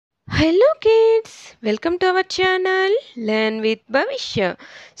Hello kids, welcome to our channel Learn with Bhavishya.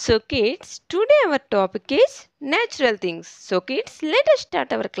 So kids, today our topic is natural things. So kids, let us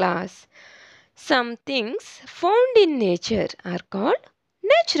start our class. Some things found in nature are called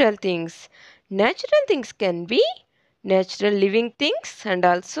natural things. Natural things can be natural living things and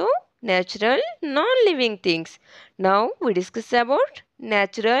also natural non-living things. Now we discuss about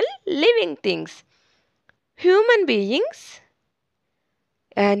natural living things. Human beings,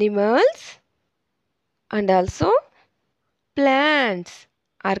 animals, and also plants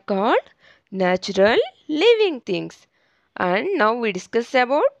are called natural living things. And now we discuss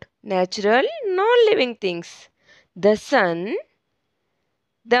about natural non-living things. The sun,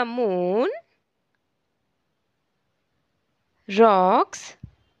 the moon, rocks,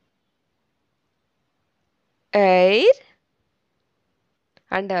 air,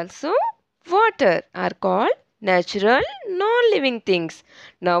 and also water are called natural non-living things.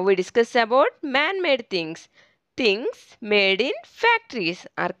 Now we discuss about man-made things. Things made in factories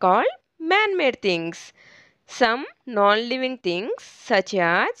are called man-made things. Some non-living things such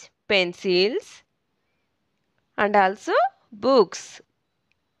as pencils and also books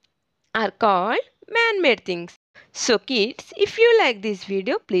are called man-made things. So kids, if you like this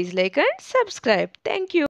video, please like and subscribe. Thank you.